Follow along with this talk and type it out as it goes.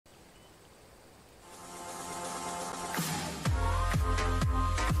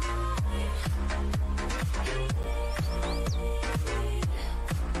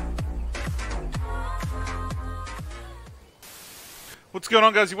What's going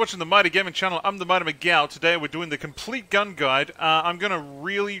on, guys? You're watching the Mighty Gaming channel. I'm the Mighty McGow. Today we're doing the complete gun guide. I'm going to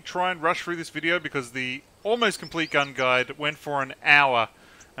really try and rush through this video because the almost complete gun guide went for an hour.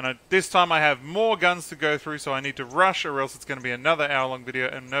 And this time I have more guns to go through, so I need to rush or else it's going to be another hour-long video,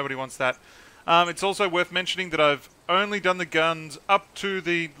 and nobody wants that. It's also worth mentioning that I've only done the guns up to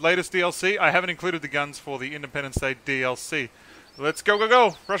the latest DLC. I haven't included the guns for the Independence Day DLC. Let's go, go,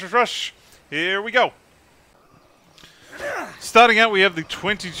 go! Rush, rush, rush! Here we go! Starting out, we have the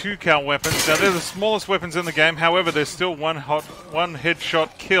 22 cal weapons. Now, they're the smallest weapons in the game. However, they're still one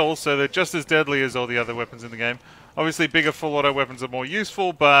headshot kill, so they're just as deadly as all the other weapons in the game. Obviously, bigger full auto weapons are more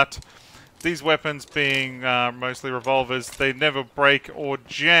useful, but these weapons being mostly revolvers, they never break or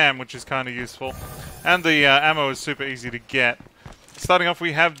jam, which is kind of useful. And the ammo is super easy to get. Starting off,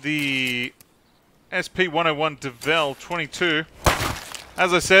 we have the SP-101 DeVel 22.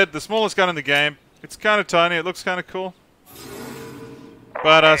 As I said, the smallest gun in the game. It's kind of tiny. It looks kind of cool.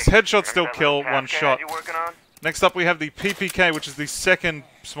 But headshots still kill one shot. Next up we have the PPK, which is the second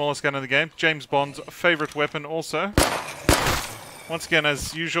smallest gun in the game. James Bond's favorite weapon also. Once again,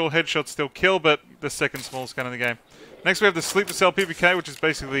 as usual, headshots still kill, but the second smallest gun in the game. Next we have the Sleeper Cell PPK, which is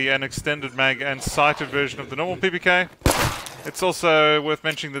basically an extended mag and sighted version of the normal PPK. It's also worth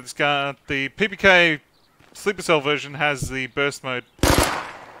mentioning that this gun, the PPK Sleeper Cell version has the burst mode,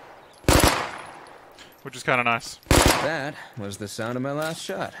 which is kind of nice. That was the sound of my last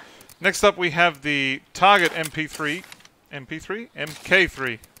shot. Next up, we have the Target MP3.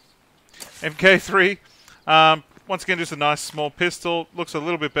 MK3? MK3. Once again, just a nice small pistol. Looks a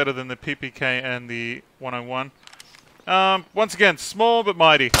little bit better than the PPK and the 101. Once again, small but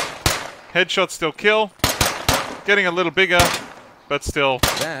mighty. Headshots still kill. Getting a little bigger, but still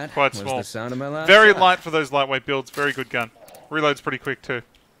quite small. Was the sound of my last Very shot. light for those lightweight builds. Very good gun. Reloads pretty quick too.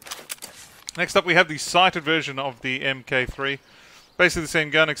 Next up, we have the sighted version of the MK3. Basically the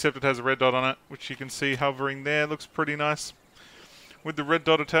same gun, except it has a red dot on it, which you can see hovering there. Looks pretty nice with the red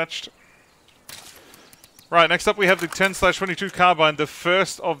dot attached. Right, next up we have the 10/22 carbine, the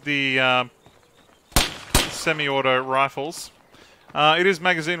first of the semi-auto rifles. It is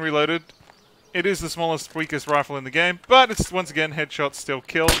magazine reloaded. It is the smallest, weakest rifle in the game, but it's, once again, headshots still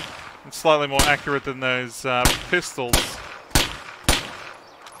kill. It's slightly more accurate than those pistols.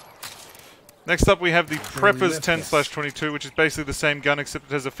 Next up we have the Prepper's 10/22, which is basically the same gun except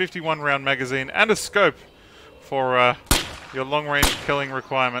it has a 51 round magazine and a scope for your long range killing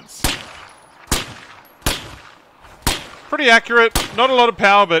requirements. Pretty accurate, not a lot of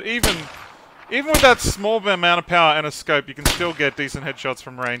power, but even with that small amount of power and a scope, you can still get decent headshots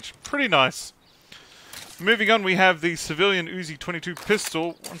from range. Pretty nice. Moving on, we have the Civilian Uzi 22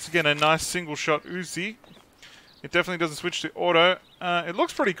 pistol. Once again, a nice single shot Uzi. It definitely doesn't switch to auto. It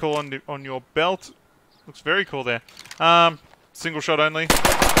looks pretty cool on your belt. Looks very cool there. Single shot only.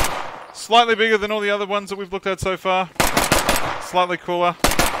 Slightly bigger than all the other ones that we've looked at so far. Slightly cooler.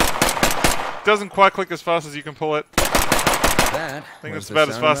 Doesn't quite click as fast as you can pull it. I think that's about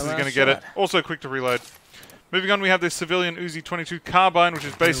as fast as you're going to get it. Also quick to reload. Moving on, we have this Civilian Uzi 22 carbine, which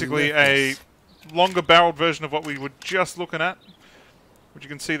is basically a longer barreled version of what we were just looking at. Which you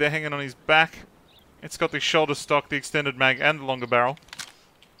can see there hanging on his back. It's got the shoulder stock, the extended mag, and the longer barrel.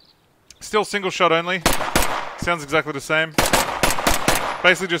 Still single shot only. Sounds exactly the same.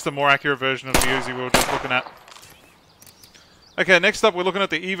 Basically just a more accurate version of the Uzi we were just looking at. Okay, next up we're looking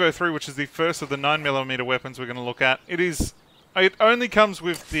at the Evo 3, which is the first of the 9mm weapons we're going to look at. It only comes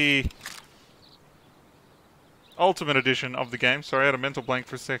with the Ultimate Edition of the game. Sorry, I had a mental blank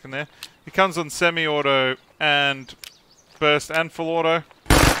for a second there. It comes on semi-auto and burst and full auto.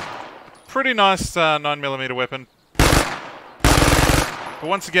 Pretty nice 9mm weapon. But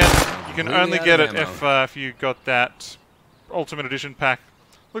once again, you can only get it if you got that Ultimate Edition pack.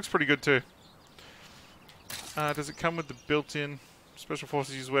 Looks pretty good too. Does it come with the built-in Special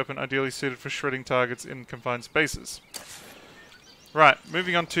Forces use weapon, ideally suited for shredding targets in confined spaces? Right,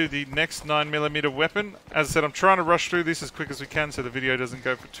 moving on to the next 9mm weapon. As I said, I'm trying to rush through this as quick as we can so the video doesn't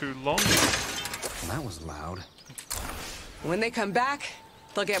go for too long. That was loud. When they come back,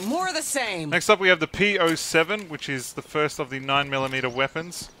 they'll get more of the same. Next up we have the P07, which is the first of the 9mm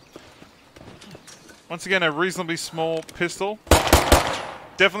weapons. Once again, a reasonably small pistol.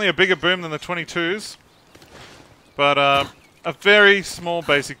 Definitely a bigger boom than the 22s. But a very small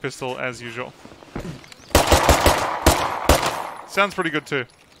basic pistol as usual. Sounds pretty good too.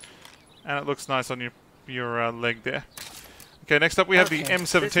 And it looks nice on your leg there. Okay, next up we have the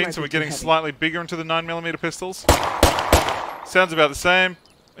M17, so we're getting slightly bigger into the 9mm pistols. Sounds about the same.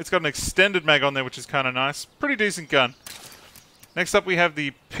 It's got an extended mag on there, which is kind of nice. Pretty decent gun. Next up we have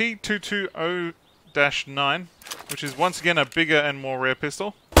the P220-9. which is once again a bigger and more rare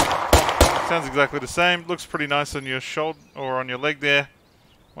pistol. Sounds exactly the same. Looks pretty nice on your shoulder or on your leg there.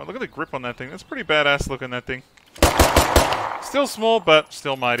 Well, look at the grip on that thing. That's pretty badass looking, that thing. Still small, but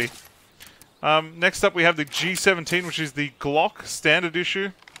still mighty. Next up, we have the G17, which is the Glock standard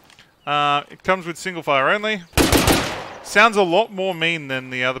issue. It comes with single fire only. Sounds a lot more mean than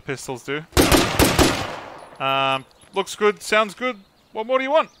the other pistols do. Looks good, sounds good. What more do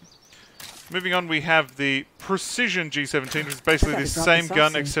you want? Moving on, we have the Precision G17, which is basically the same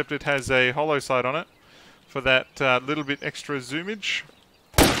gun, except it has a hollow sight on it for that little bit extra zoomage.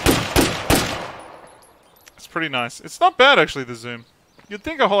 It's pretty nice. It's not bad, actually, the zoom. You'd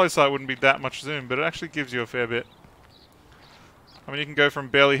think a hollow sight wouldn't be that much zoom, but it actually gives you a fair bit. I mean, you can go from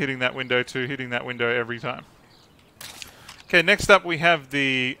barely hitting that window to hitting that window every time. Okay, next up we have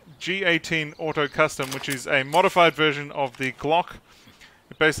the G18 Auto Custom, which is a modified version of the Glock.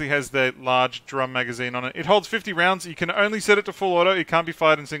 It basically has the large drum magazine on it. It holds 50 rounds. You can only set it to full auto. It can't be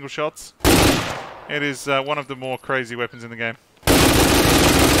fired in single shots. It is one of the more crazy weapons in the game.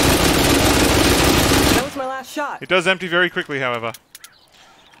 That was my last shot. It does empty very quickly, however.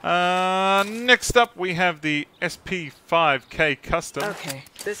 Next up, we have the SP5K Custom. Okay,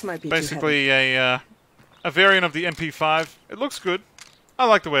 this might be basically a variant of the MP5. It looks good. I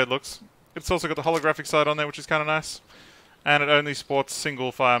like the way it looks. It's also got the holographic sight on there, which is kind of nice. And it only sports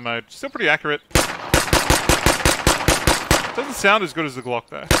single fire mode. Still pretty accurate. Doesn't sound as good as the Glock,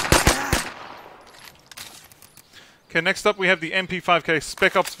 though. Okay, next up we have the MP5K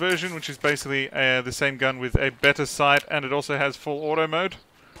Spec Ops version, which is basically the same gun with a better sight, and it also has full auto mode.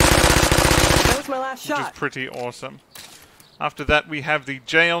 That was my last shot. Which is pretty awesome. After that, we have the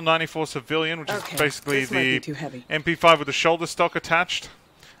JL94 Civilian, which is basically the MP5 with the shoulder stock attached.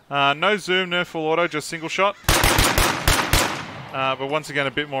 No zoom, no full auto, just single shot. But once again,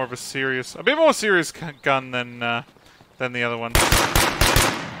 a bit more serious gun than the other one.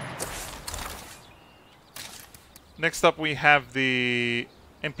 Next up, we have the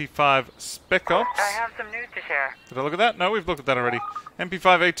MP5 Spec Ops. I have some news to share. Did I look at that? No, we've looked at that already.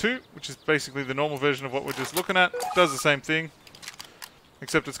 MP5A2, which is basically the normal version of what we're just looking at. Does the same thing,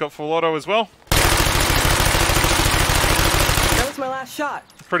 except it's got full auto as well. That was my last shot.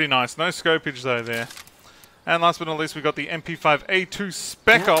 Pretty nice. No scopage though there. And last but not least, we've got the MP5A2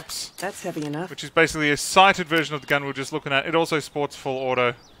 Spec Ops. That's heavy enough. Which is basically a sighted version of the gun we're just looking at. It also sports full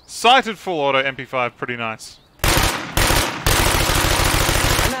auto. Sighted full auto MP5. Pretty nice.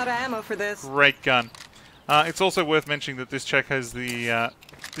 I'm out of ammo for this. Great gun. It's also worth mentioning that this check has the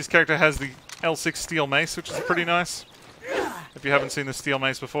this character has the L6 steel mace, which is pretty nice. If you haven't seen the steel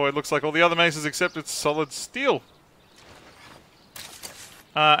mace before, it looks like all the other maces except it's solid steel.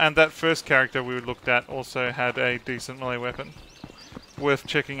 And that first character we looked at also had a decent melee weapon. Worth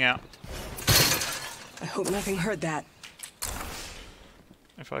checking out. I hope nothing heard that.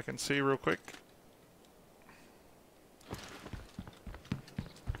 If I can see real quick.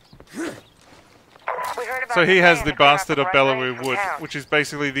 So he has the Bastard of Bellaroo Wood, which is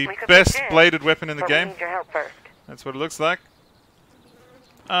basically the best bladed weapon in the game. That's what it looks like.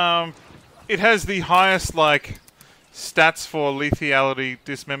 It has the highest, like, stats for lethality,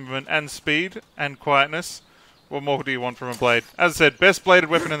 dismemberment, and speed, and quietness. What more do you want from a blade? As I said, best bladed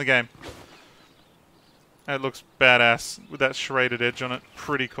weapon in the game. It looks badass with that serrated edge on it.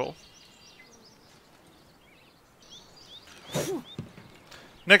 Pretty cool.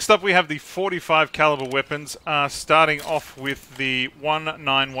 Next up, we have the 45 caliber weapons, starting off with the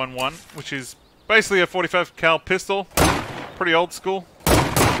 1911, which is basically a 45 cal pistol. Pretty old school.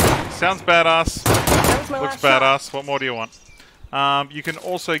 Sounds badass. Looks badass. What more do you want? You can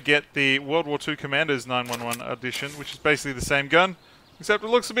also get the World War II Commander's 911 edition, which is basically the same gun, except it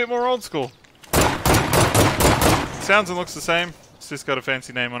looks a bit more old school. Sounds and looks the same. It's just got a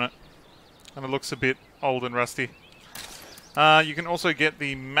fancy name on it, and it looks a bit old and rusty. You can also get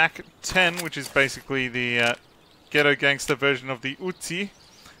the Mac 10, which is basically the ghetto gangster version of the Uzi.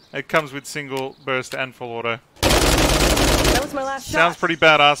 It comes with single burst and full auto. That was my last shot. Sounds pretty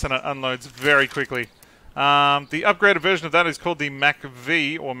badass, and it unloads very quickly. The upgraded version of that is called the Mac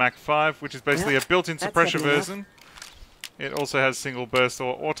V or Mac 5, which is basically a built-in suppressor version. It also has single burst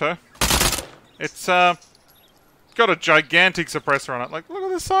or auto. It's got a gigantic suppressor on it. Like, look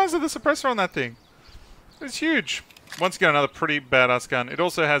at the size of the suppressor on that thing. It's huge. Once again, another pretty badass gun. It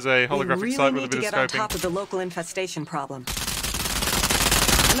also has a holographic sight with a bit of scoping. We really need to get on top of the local infestation problem.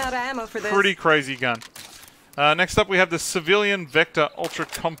 I'm out of ammo for this. Pretty crazy gun. Next up, we have the Civilian Vector Ultra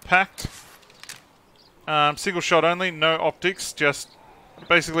Compact. Single shot only, no optics, just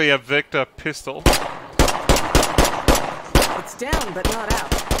basically a Vector pistol. It's down, but not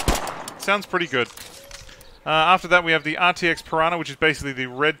out. Sounds pretty good. After that, we have the RTX Piranha, which is basically the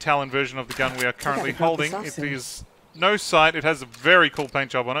red Talon version of the gun we are currently holding. It is no sight. It has a very cool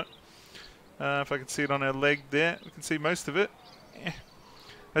paint job on it. If I can see it on our leg there, we can see most of it.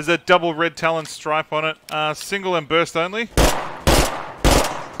 There's a double red Talon stripe on it. Single and burst only.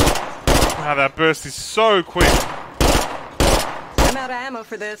 Wow, that burst is so quick. I'm out of ammo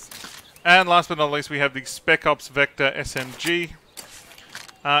for this. And last but not least, we have the Spec Ops Vector SMG.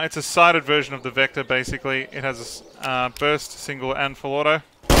 It's a sighted version of the Vector, basically. It has a burst, single, and full auto.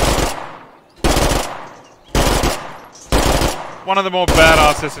 One of the more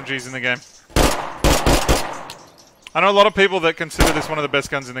badass SMGs in the game. I know a lot of people that consider this one of the best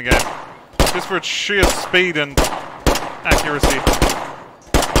guns in the game. Just for its sheer speed and accuracy.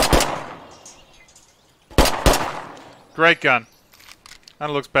 Great gun. And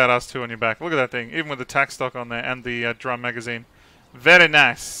it looks badass too on your back. Look at that thing, even with the tack stock on there and the drum magazine. Very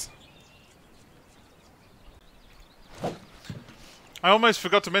nice. I almost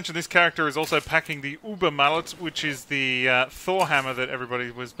forgot to mention this character is also packing the Uber Mallet, which is the Thor hammer that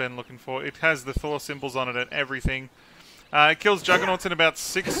everybody has been looking for. It has the Thor symbols on it and everything. It kills Juggernauts in about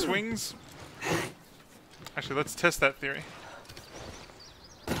 6 swings. Actually, let's test that theory.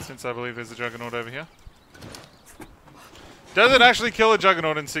 Since I believe there's a Juggernaut over here. Does it actually kill a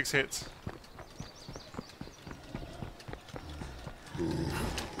Juggernaut in 6 hits?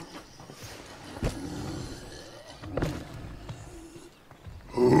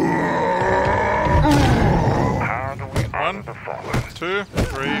 One, 2,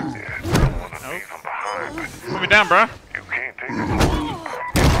 3. Nope. Put me down, bro. You can't take them all.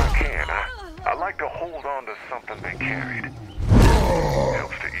 If I can, I like to hold on to something they carried.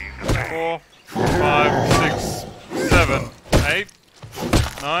 Helps to ease the pain. 4, 5, 6, 7, 8,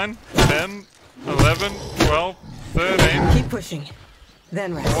 9, 10, 11, 12, 13. Keep pushing.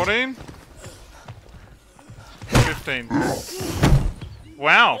 Then rest. 14. 15.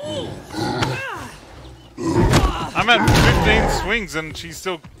 Wow. I'm at 15 swings and she's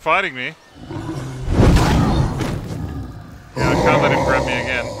still fighting me. Yeah, I can't let him grab me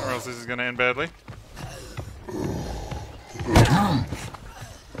again, or else this is going to end badly.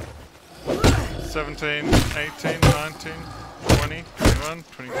 17, 18, 19, 20, 21,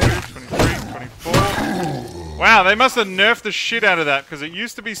 22, 23, 24. Wow, they must have nerfed the shit out of that, because it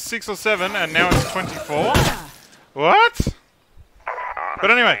used to be 6 or 7, and now it's 24? What?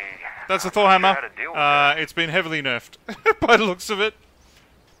 But anyway, that's the Thor hammer. It's been heavily nerfed, by the looks of it.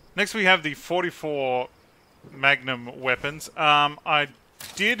 Next we have the 44 Magnum weapons. I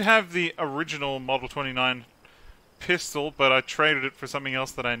did have the original Model 29 pistol, but I traded it for something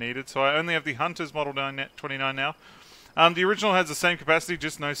else that I needed, so I only have the Hunter's Model 29 now. The original has the same capacity,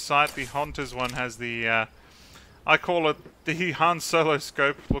 just no sight. The Hunter's one has the, I call it the Han Solo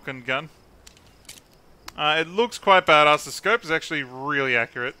scope looking gun. It looks quite badass. The scope is actually really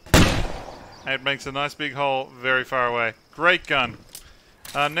accurate. It makes a nice big hole very far away. Great gun.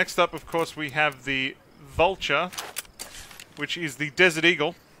 Next up, of course, we have the Vulture, which is the Desert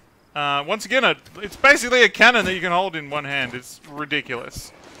Eagle. Once again, it's basically a cannon that you can hold in one hand. It's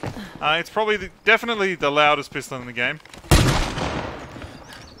ridiculous. It's probably definitely the loudest pistol in the game.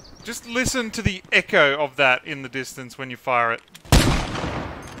 Just listen to the echo of that in the distance when you fire it.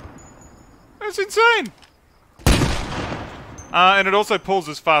 That's insane! And it also pulls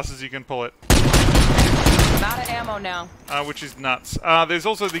as fast as you can pull it. I'm out of ammo now. Which is nuts. There's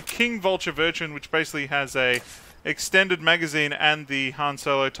also the King Vulture version, which basically has a extended magazine and the Han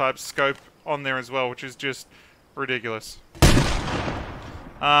Solo type scope on there as well, which is just ridiculous.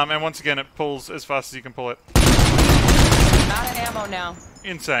 And once again, it pulls as fast as you can pull it. I'm out of ammo now.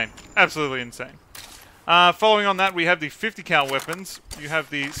 Insane. Absolutely insane. Following on that, we have the 50 cal weapons. You have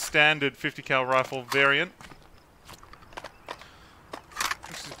the standard 50 cal rifle variant,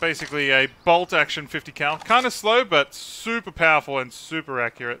 which is basically a bolt action 50 cal. Kind of slow, but super powerful and super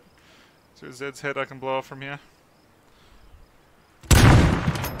accurate. So Zed's head I can blow off from here.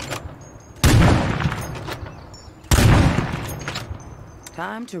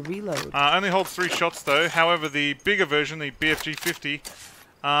 Time to reload. Only holds 3 shots though. However, the bigger version, the BFG 50,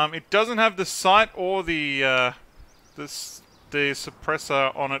 it doesn't have the sight or the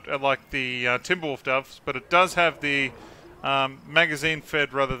suppressor on it like the Timberwolf does, but it does have the magazine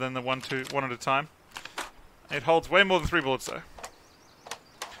fed rather than the one at a time. It holds way more than 3 bullets though.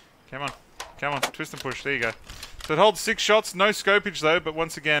 Come on, come on, twist and push. There you go. So it holds 6 shots, no scopage though, but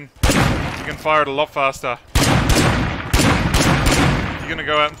once again, you can fire it a lot faster. You're gonna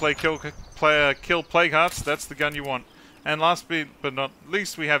go out and play kill Plague Hearts. That's the gun you want. And last but not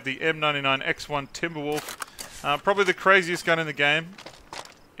least, we have the M99 X1 Timberwolf. Probably the craziest gun in the game.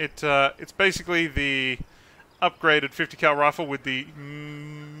 It's basically the upgraded 50 cal rifle with the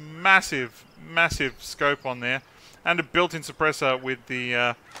massive scope on there, and a built-in suppressor with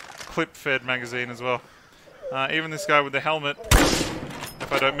the clip-fed magazine as well. Even this guy with the helmet,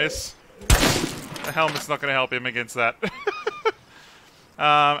 if I don't miss, the helmet's not going to help him against that.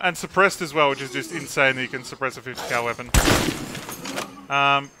 And suppressed as well, which is just insane that you can suppress a 50 cal weapon.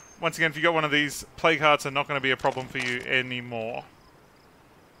 Once again, if you got one of these, plague hearts are not going to be a problem for you anymore.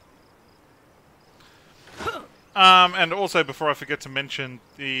 And also, before I forget to mention,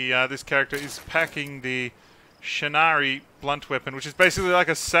 this character is packing the Shinari blunt weapon, which is basically like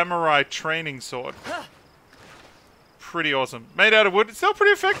a samurai training sword. Pretty awesome. Made out of wood. It's still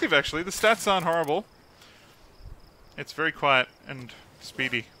pretty effective, actually. The stats aren't horrible. It's very quiet and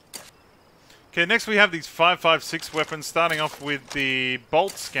speedy. Okay, next we have these 5.56 weapons, starting off with the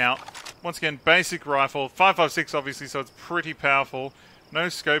Bolt Scout. Once again, basic rifle. 5.56 obviously, so it's pretty powerful. No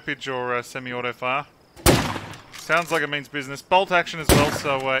scopage or semi-auto fire. Sounds like it means business. Bolt action as well,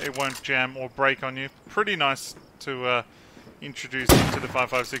 so it won't jam or break on you. Pretty nice to introduce into the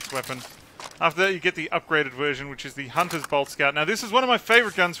 5.56 weapon. After that, you get the upgraded version, which is the Hunter's Bolt Scout. Now, this is one of my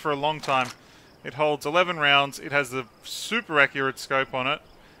favorite guns for a long time. It holds 11 rounds. It has the super accurate scope on it.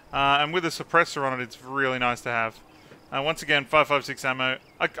 And with a suppressor on it, it's really nice to have. Once again, 5.56 ammo.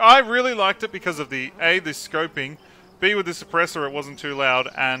 I really liked it because of the A, the scoping, B, with the suppressor, it wasn't too loud,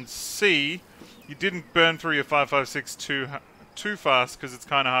 and C, you didn't burn through your 5.56 too fast because it's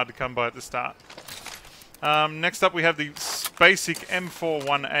kind of hard to come by at the start. Next up, we have the basic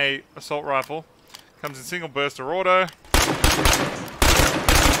M41A assault rifle. Comes in single burst or auto.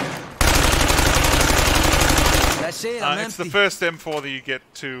 That's it, it's the first M4 that you get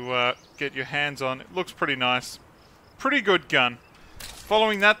to get your hands on. It looks pretty nice. Pretty good gun.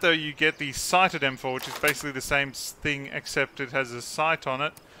 Following that, though, you get the sighted M4, which is basically the same thing, except it has a sight on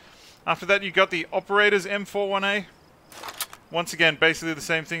it. After that, you got the Operator's M41A. Once again, basically the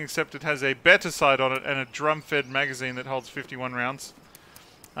same thing, except it has a better sight on it and a drum-fed magazine that holds 51 rounds.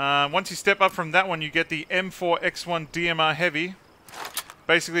 Once you step up from that one, you get the M4X1 DMR Heavy.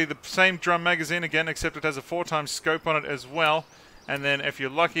 Basically the same drum magazine again, except it has a 4x scope on it as well. And then if you're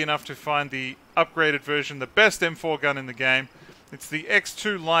lucky enough to find the upgraded version, the best M4 gun in the game, it's the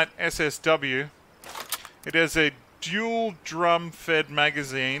X2 Light SSW. It has a dual drum-fed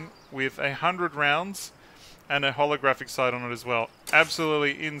magazine with 100 rounds and a holographic sight on it as well.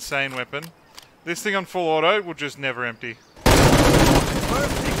 Absolutely insane weapon. This thing on full auto will just never empty.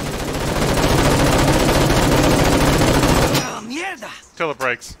 Till it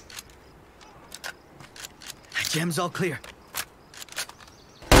breaks. Gem's all clear.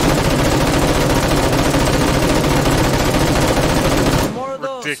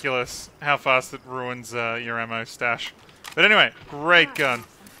 Ridiculous how fast it ruins your ammo stash. But anyway, great gun.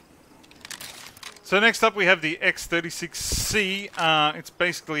 So next up we have the X36C. It's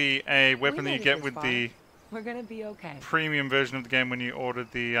basically a weapon that you get with the We're gonna be okay. premium version of the game when you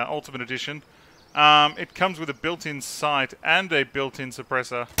ordered the Ultimate Edition. It comes with a built-in sight and a built-in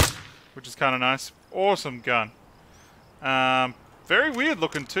suppressor, which is kind of nice. Awesome gun. Very weird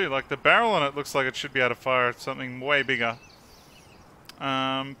looking too. Like the barrel on it looks like it should be able to fire something way bigger.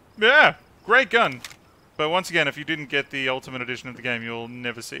 Yeah, great gun. But once again, if you didn't get the Ultimate Edition of the game, you'll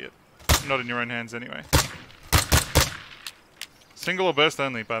never see it. Not in your own hands anyway. Single or burst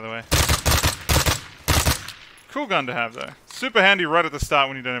only, by the way. Cool gun to have, though. Super handy right at the start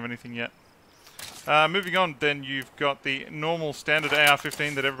when you don't have anything yet. Moving on, then you've got the normal standard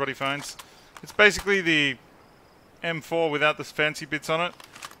AR-15 that everybody finds. It's basically the M4 without the fancy bits on it.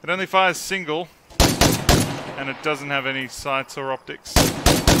 It only fires single, and it doesn't have any sights or optics.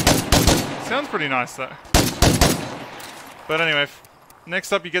 Sounds pretty nice, though. But anyway,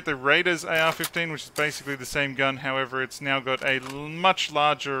 next up you get the Raiders AR-15, which is basically the same gun. However, it's now got a much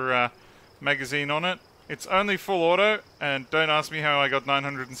larger magazine on it. It's only full auto, and don't ask me how I got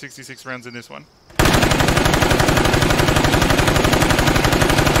 966 rounds in this one.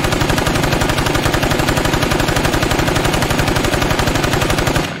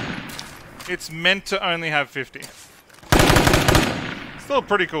 It's meant to only have 50. Still a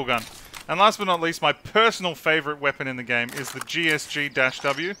pretty cool gun. And last but not least, my personal favorite weapon in the game is the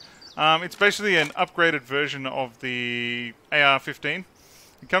GSG-W. It's basically an upgraded version of the AR-15.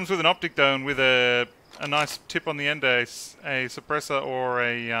 It comes with an optic though, and with a nice tip on the end, a suppressor or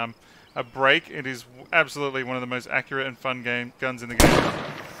a brake. It is absolutely one of the most accurate and fun guns in the game.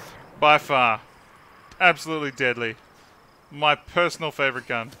 By far. Absolutely deadly. My personal favorite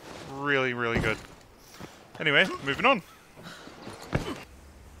gun. Really, really good. Anyway, moving on.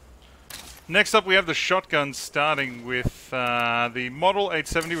 Next up we have the shotguns, starting with the Model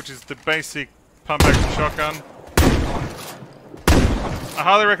 870, which is the basic pump-action shotgun. I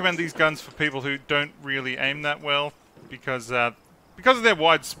highly recommend these guns for people who don't really aim that well, because of their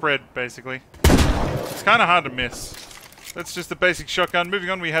wide spread, basically. It's kind of hard to miss. That's just the basic shotgun. Moving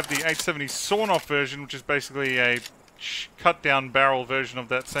on, we have the 870 sawn-off version, which is basically a cut-down barrel version of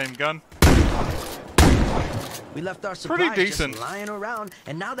that same gun. We left our Pretty supplies decent. just lying around,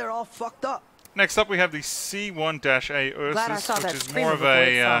 and now they're all fucked up. Next up, we have the C1-A Glad I saw Ursus, that which is screamer more of before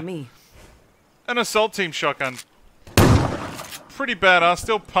it saw a me. an assault team shotgun. Pretty badass.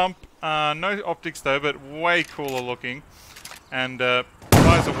 Still pump. No optics though, but way cooler looking. And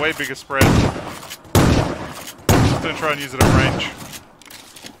fires a way bigger spread. Just don't try and use it at range.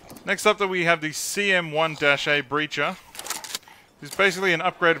 Next up, though, we have the CM1-A Breacher. It's basically an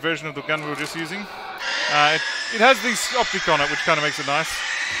upgraded version of the gun we were just using. It has this optic on it, which kind of makes it nice.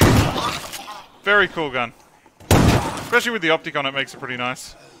 Very cool gun. Especially with the optic on it, makes it pretty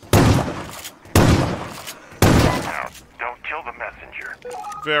nice. Now, don't kill the messenger.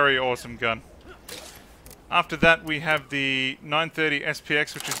 Very awesome gun. After that, we have the 930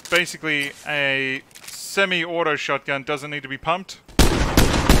 SPX, which is basically a semi-auto shotgun. Doesn't need to be pumped.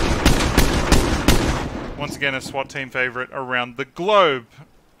 Once again, a SWAT team favorite around the globe.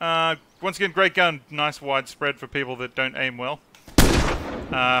 Once again, great gun. Nice wide spread for people that don't aim well.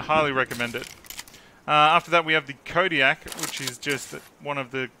 Highly recommend it. After that, we have the Kodiak, which is just one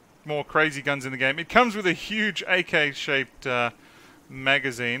of the more crazy guns in the game. It comes with a huge AK-shaped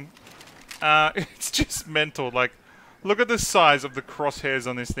magazine. It's just mental. Like, look at the size of the crosshairs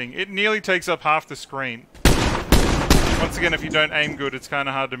on this thing. It nearly takes up half the screen. Once again, if you don't aim good, it's kind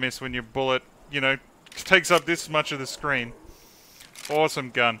of hard to miss when your bullet, you know, takes up this much of the screen.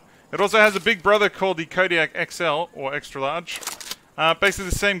 Awesome gun. It also has a big brother called the Kodiak XL, or Extra Large. Basically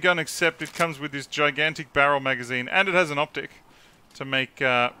the same gun, except it comes with this gigantic barrel magazine, and it has an optic to make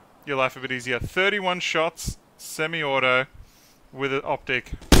your life a bit easier. 31 shots, semi-auto, with an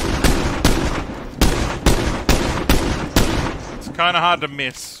optic. It's kind of hard to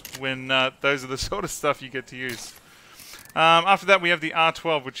miss when those are the sort of stuff you get to use. After that, we have the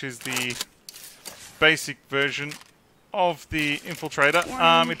R12, which is the basic version of the Infiltrator.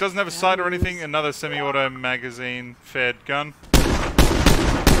 It doesn't have a sight or anything. Another semi-auto magazine-fed gun.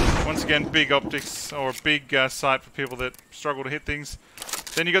 Once again, big optics, or a big sight for people that struggle to hit things.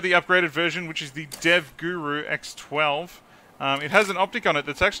 Then you got the upgraded version, which is the Dev Guru X12. It has an optic on it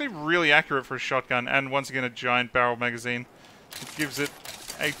that's actually really accurate for a shotgun, and once again, a giant barrel magazine. It gives it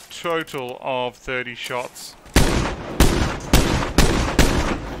a total of 30 shots.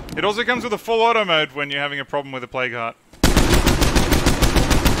 It also comes with a full auto mode when you're having a problem with a Plague Heart.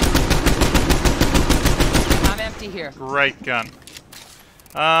 I'm empty here. Great gun.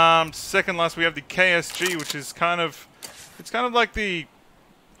 Second last, we have the KSG, which is it's kind of like the,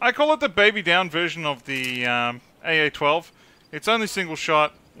 I call it the baby down version of the AA-12. It's only single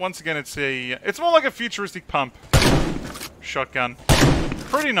shot. Once again, it's more like a futuristic pump shotgun.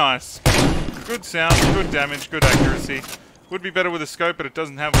 Pretty nice. Good sound, good damage, good accuracy. Would be better with a scope, but it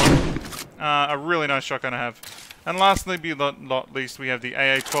doesn't have one. A really nice shotgun to have. And lastly, but not least, we have the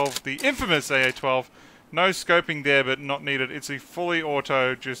AA-12, the infamous AA-12. No scoping there, but not needed. It's a fully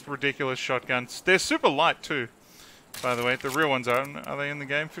auto, just ridiculous shotgun. They're super light too, by the way. The real ones are they in the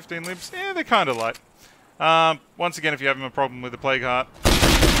game? 15 libs? Yeah, they're kind of light. Once again, if you're having a problem with the Plague Heart,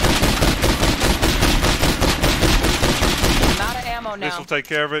 I'm out of ammo now. this will take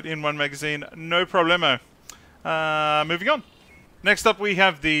care of it in one magazine. No problemo. Moving on. Next up, we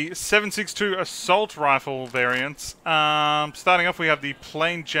have the 7.62 assault rifle variants. Starting off, we have the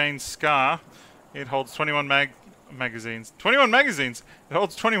Plain Jane Scar. It holds 21 magazines. 21 magazines! It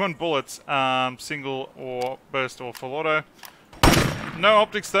holds 21 bullets, single or burst or full auto. No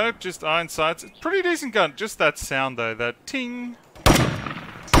optics though, just iron sights. It's a pretty decent gun. Just that sound though, that ting.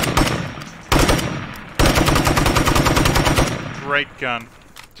 Great gun.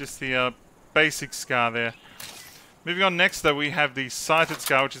 Just the basic Scar there. Moving on next though, we have the sighted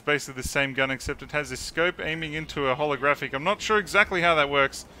Scar, which is basically the same gun except it has this scope aiming into a holographic. I'm not sure exactly how that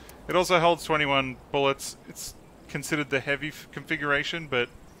works. It also holds 21 bullets. It's considered the heavy configuration, but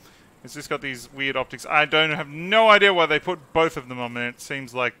it's just got these weird optics. I have no idea why they put both of them on there. It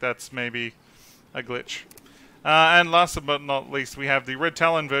seems like that's maybe a glitch. And last but not least, we have the Red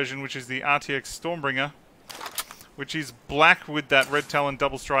Talon version, which is the RTX Stormbringer, which is black with that Red Talon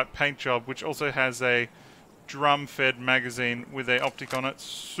double stripe paint job, which also has a drum-fed magazine with a optic on it.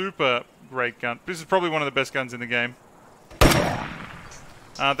 Super great gun. This is probably one of the best guns in the game.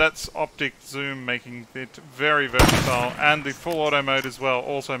 That's optic zoom, making it very versatile, and the full auto mode as well,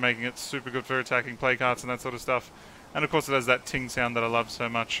 also making it super good for attacking Plague Hearts and that sort of stuff. And of course it has that ting sound that I love so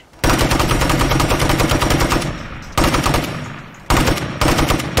much.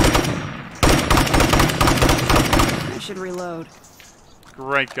 should reload.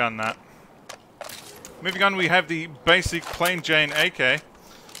 Great gun, that. Moving on, we have the basic plain Jane AK,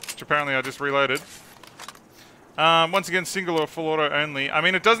 which apparently I just reloaded. Once again, single or full auto only. I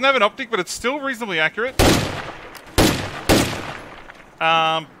mean, it doesn't have an optic, but it's still reasonably accurate.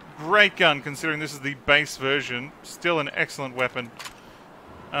 Great gun, considering this is the base version. Still an excellent weapon.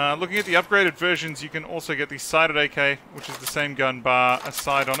 Looking at the upgraded versions, you can also get the sighted AK, which is the same gun bar a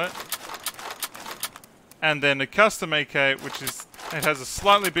sight on it. And then a custom AK, which is, it has a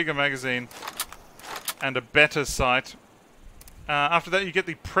slightly bigger magazine and a better sight. After that, you get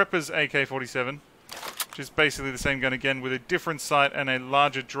the Prepper's AK-47, which is basically the same gun again with a different sight and a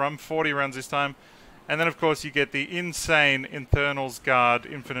larger drum, 40 rounds this time. And then, of course, you get the insane Infernal's Guard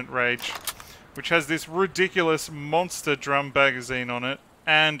Infinite Rage, which has this ridiculous monster drum magazine on it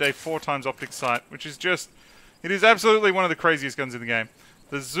and a 4x optic sight, which is just, it is absolutely one of the craziest guns in the game.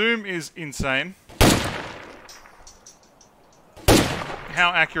 The zoom is insane.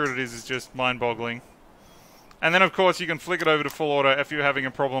 How accurate it is just mind-boggling. And then, of course, you can flick it over to full auto if you're having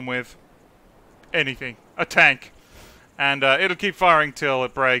a problem with anything. A tank. And it'll keep firing till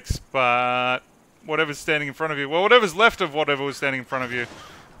it breaks, but whatever's standing in front of you, well, whatever's left of whatever was standing in front of you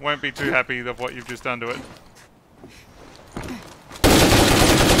won't be too happy of what you've just done to it.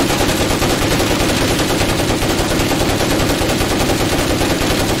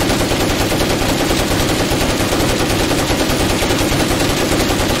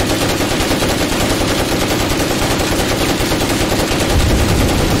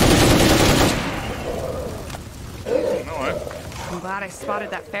 I'm glad I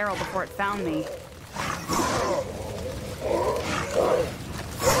spotted that feral before it found me.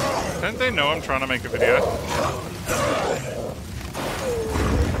 Don't they know I'm trying to make a video?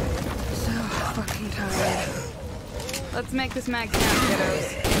 So fucking tired. Let's make this mag count,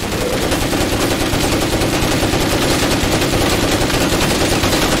 kiddos.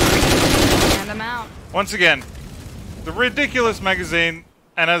 And I'm out. Once again, the ridiculous magazine,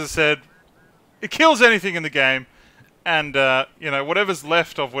 and as I said, it kills anything in the game. And, you know, whatever's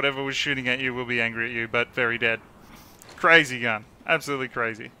left of whatever was shooting at you will be angry at you, but very dead. Crazy gun. Absolutely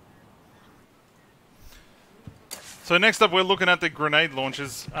crazy. So next up, we're looking at the grenade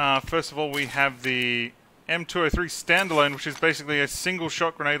launchers. First of all, we have the M203 standalone, which is basically a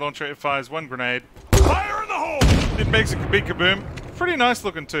single-shot grenade launcher. It fires one grenade. Fire in the hole! It makes a big kaboom. Pretty nice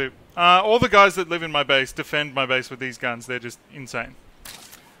looking, too. All the guys that live in my base defend my base with these guns. They're just insane.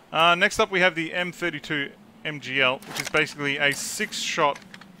 Next up, we have the M32 MGL, which is basically a 6-shot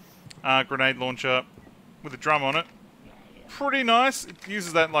grenade launcher with a drum on it. Pretty nice. It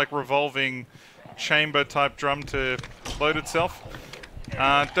uses that like revolving chamber type drum to load itself.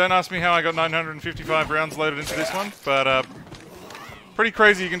 Don't ask me how I got 955 rounds loaded into this one, but pretty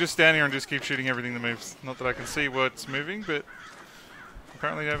crazy. You can just stand here and just keep shooting everything that moves. Not that I can see what's moving, but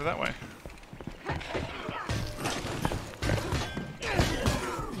apparently over that way.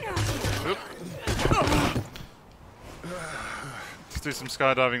 Oop. Let's do some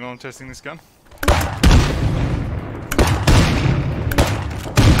skydiving while I'm testing this gun.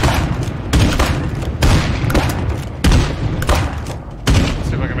 Let's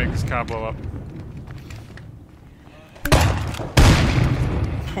see if I can make this car blow up.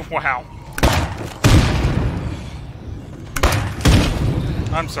 Wow.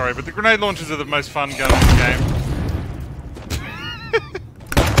 I'm sorry, but the grenade launchers are the most fun gun in the game.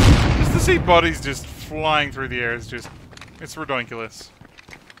 Just to see bodies just flying through the air is just... it's ridiculous.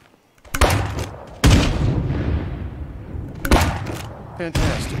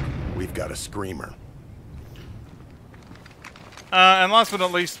 Fantastic. We've got a screamer. And last but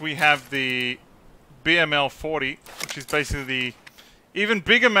not least, we have the BML-40, which is basically the even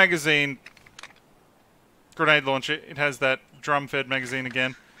bigger magazine grenade launcher. It has that drum-fed magazine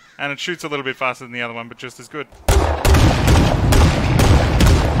again, and it shoots a little bit faster than the other one, but just as good. That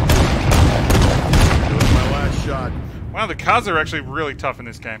was my last shot. Wow, the cars are actually really tough in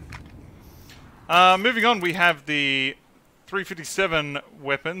this game. Moving on, we have the 357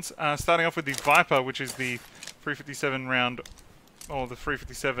 weapons. Starting off with the Viper, which is the 357 round, or the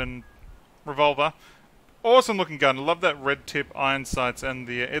 357 revolver. Awesome looking gun. I love that red tip iron sights, and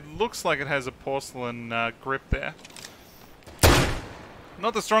the it looks like it has a porcelain grip there.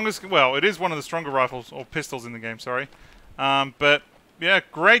 Not the strongest, well, it is one of the stronger rifles, or pistols in the game, sorry. But yeah,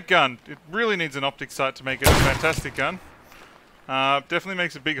 great gun. It really needs an optic sight to make it a fantastic gun. Definitely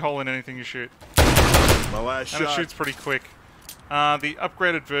makes a big hole in anything you shoot. My last And shot. it shoots pretty quick. The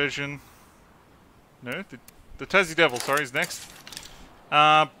upgraded version... No, the Tassie Devil, sorry, is next.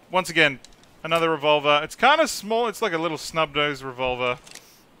 Once again, another revolver. It's kind of small. It's like a little snub-nosed revolver.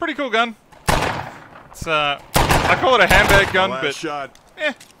 Pretty cool gun. It's I call it a handbag gun, Last but shot.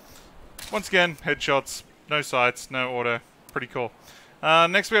 once again, headshots, no sights, no auto. Pretty cool.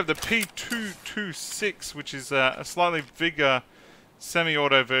 Next we have the P226, which is a slightly bigger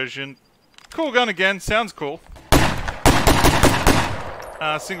semi-auto version. Cool gun again, sounds cool.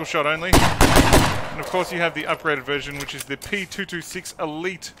 Single shot only. And of course you have the upgraded version, which is the P226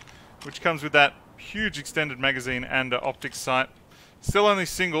 Elite, which comes with that huge extended magazine and optic sight. Still only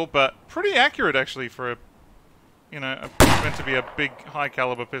single, but pretty accurate actually for a, meant to be a big high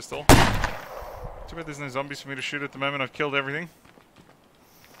caliber pistol. Too bad there's no zombies for me to shoot at the moment. I've killed everything.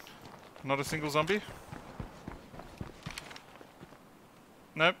 Not a single zombie.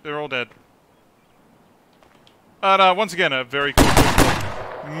 Nope, they're all dead. But once again, a very cool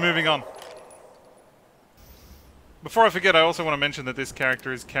pistol. Moving on. Before I forget, I also want to mention that this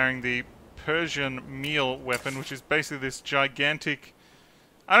character is carrying the Persian meal weapon, which is basically this gigantic...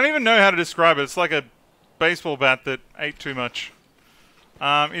 I don't even know how to describe it. It's like a baseball bat that ate too much.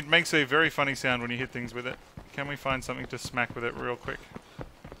 It makes a very funny sound when you hit things with it. Can we find something to smack with it real quick?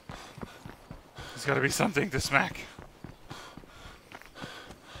 There's got to be something to smack.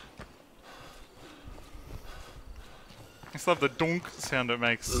 I just love the donk sound it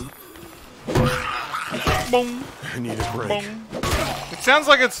makes. Boom. I need a break. Boom. It sounds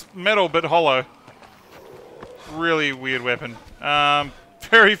like it's metal but hollow. Really weird weapon.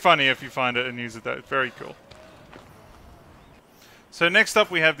 Very funny if you find it and use it though. It's very cool. So next up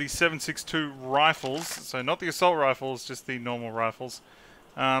we have the 7.62 rifles. So not the assault rifles, just the normal rifles.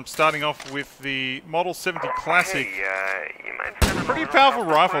 Starting off with the Model 70 Classic. Hey, you might send him Pretty over powerful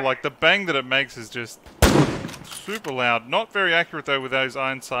real rifle. quick? Like the bang that it makes is just super loud. Not very accurate though with those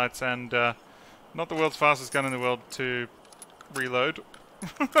iron sights, and not the world's fastest gun in the world to reload.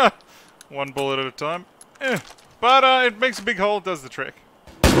 One bullet at a time. But it makes a big hole, does the trick.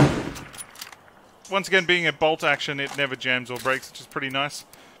 Once again, being a bolt action, it never jams or breaks, which is pretty nice.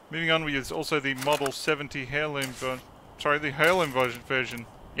 Moving on, we use also the Model 70 Heirloom the Heirloom version.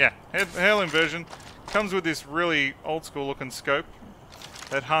 Yeah, Heirloom version. Comes with this really old school looking scope.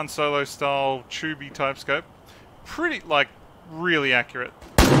 That Han Solo style tubey type scope. Pretty, like, really accurate.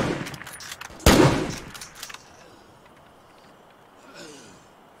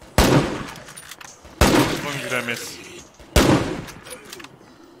 As long as you don't miss.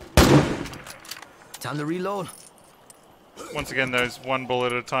 Time to reload. Once again, those one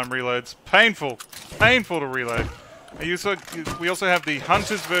bullet at a time reloads. Painful. Painful to reload. We also have the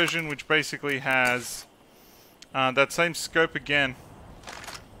Hunter's version, which basically has that same scope again.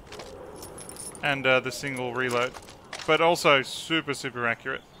 And the single reload. But also super, super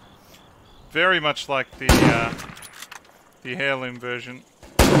accurate. Very much like the Heirloom version.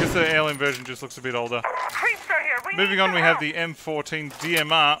 I guess the Heirloom version just looks a bit older. Moving on, we have the M14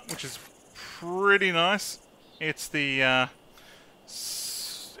 DMR, which is pretty nice. It's the...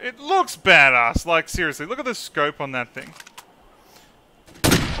 it looks badass. Like, seriously, look at the scope on that thing.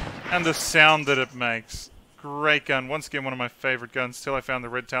 And the sound that it makes. Great gun. Once again, one of my favorite guns till I found the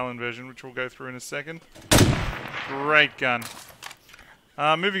Red Talon version, which we'll go through in a second. Great gun.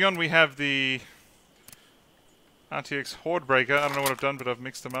 Moving on, we have the RTX Horde Breaker. I don't know what I've done, but I've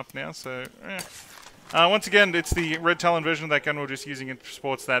mixed them up now, so... once again, it's the Red Talon version of that gun. We're just using it for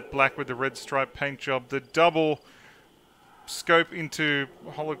sports, that black with the red stripe paint job. The double scope into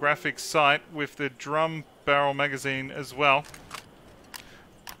holographic sight with the drum barrel magazine as well.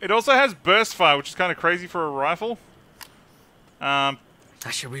 It also has burst fire, which is kind of crazy for a rifle. I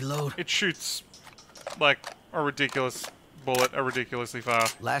should reload. It shoots like a ridiculous bullet, a ridiculously far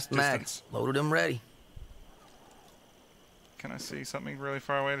Last distance. mag. Loaded and ready. Can I see something really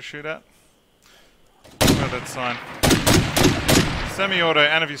far away to shoot at? Oh, that sign. Semi-auto,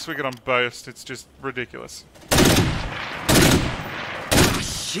 and if you swing it on burst, it's just ridiculous.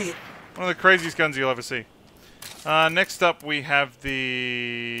 Shit. One of the craziest guns you'll ever see. Next up, we have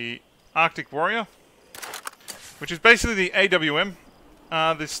the Arctic Warrior, which is basically the AWM.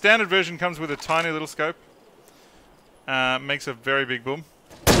 The standard version comes with a tiny little scope. Makes a very big boom.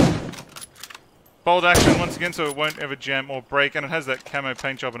 Bolt action once again, so it won't ever jam or break, and it has that camo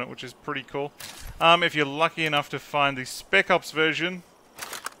paint job on it, which is pretty cool. If you're lucky enough to find the Spec Ops version,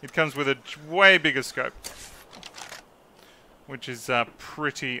 it comes with a way bigger scope, which is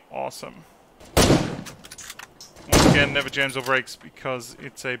pretty awesome. Once again, never jams or breaks because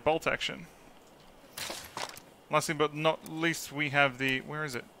it's a bolt action. Lastly but not least, we have the... where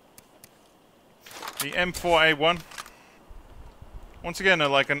is it? The M4A1. Once again,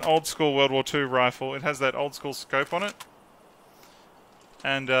 like an old school World War II rifle. It has that old school scope on it.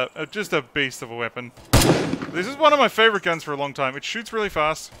 And just a beast of a weapon. This is one of my favorite guns for a long time. It shoots really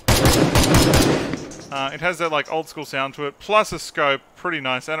fast. It has that like old school sound to it, plus a scope, pretty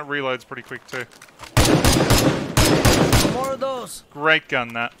nice, and it reloads pretty quick too. More of those. Great gun,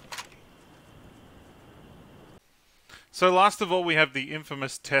 that. So last of all, we have the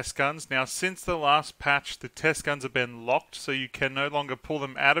infamous test guns. Now, since the last patch, the test guns have been locked, so you can no longer pull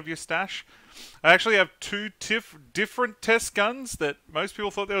them out of your stash. I actually have two different test guns that most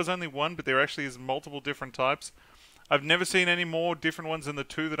people thought there was only one, but there actually is multiple different types. I've never seen any more different ones than the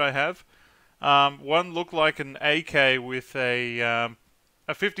two that I have. One looked like an AK with a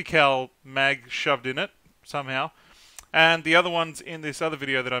 50 cal mag shoved in it somehow, and the other one's in this other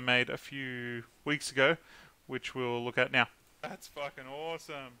video that I made a few weeks ago, which we'll look at now. That's fucking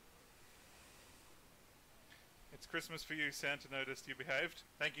awesome. It's Christmas for you. Santa noticed you behaved.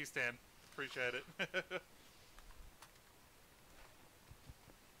 Thank you, Stan. Appreciate it.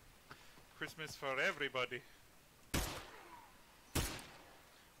 Christmas for everybody.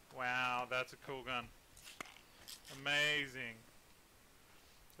 Wow, that's a cool gun. Amazing.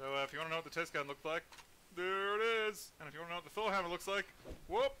 So if you want to know what the test gun looked like, there it is. And if you want to know what the Thor hammer looks like,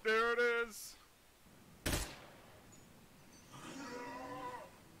 whoop, there it is.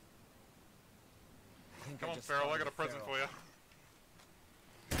 Come on, Farrell, I got a present for you.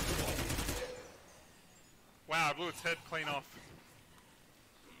 Wow, I blew its head clean off.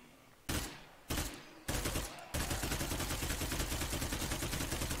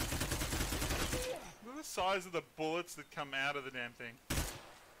 Look at the size of the bullets that come out of the damn thing.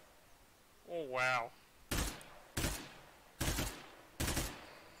 Oh, wow.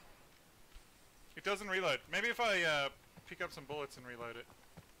 It doesn't reload. Maybe if I pick up some bullets and reload it.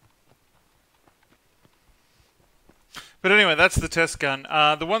 But anyway, that's the test gun.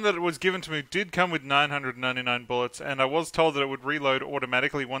 The one that was given to me did come with 999 bullets, and I was told that it would reload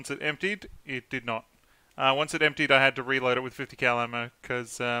automatically once it emptied. It did not. Once it emptied, I had to reload it with 50 cal ammo,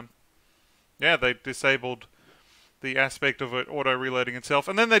 because, yeah, they disabled the aspect of it auto-reloading itself,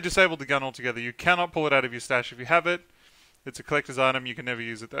 and then they disabled the gun altogether. You cannot pull it out of your stash if you have it. It's a collector's item, you can never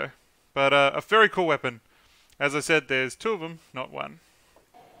use it though. But a very cool weapon. As I said, there's two of them, not one.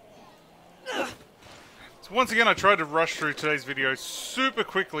 Once again, I tried to rush through today's video super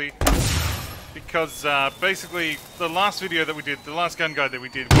quickly because basically the last video that we did, the last gun guide that we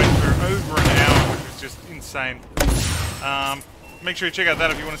did, went for over an hour, which was just insane. Make sure you check out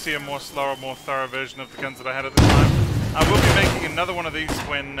that if you want to see a more slower, more thorough version of the guns that I had at the time. I will be making another one of these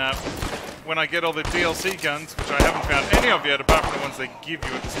when I get all the DLC guns, which I haven't found any of yet, apart from the ones they give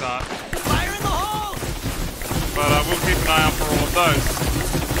you at the start. Fire in the hole! But I will keep an eye out for all of those.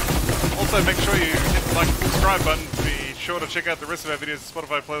 Also, make sure you hit the like and subscribe button to be sure to check out the rest of our videos, the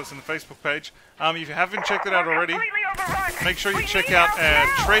Spotify playlist, and the Facebook page. If you haven't checked it out already, make sure you check out our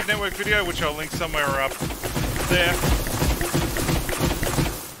Trade Network video, which I'll link somewhere up there.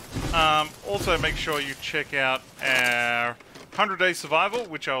 Also, make sure you check out our 100 Day Survival,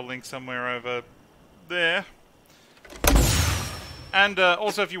 which I'll link somewhere over there. And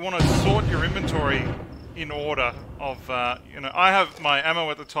also, if you want to sort your inventory in order of, you know, I have my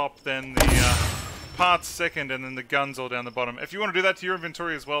ammo at the top, then the parts second, and then the guns all down the bottom. If you want to do that to your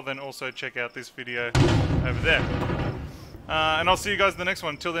inventory as well, then also check out this video over there. And I'll see you guys in the next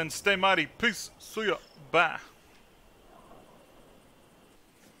one. Till then, stay mighty. Peace. See ya. Bye.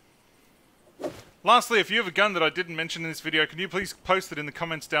 Lastly, if you have a gun that I didn't mention in this video, can you please post it in the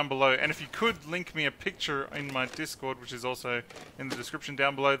comments down below? And if you could link me a picture in my Discord, which is also in the description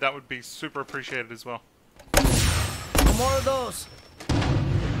down below, that would be super appreciated as well. More of those.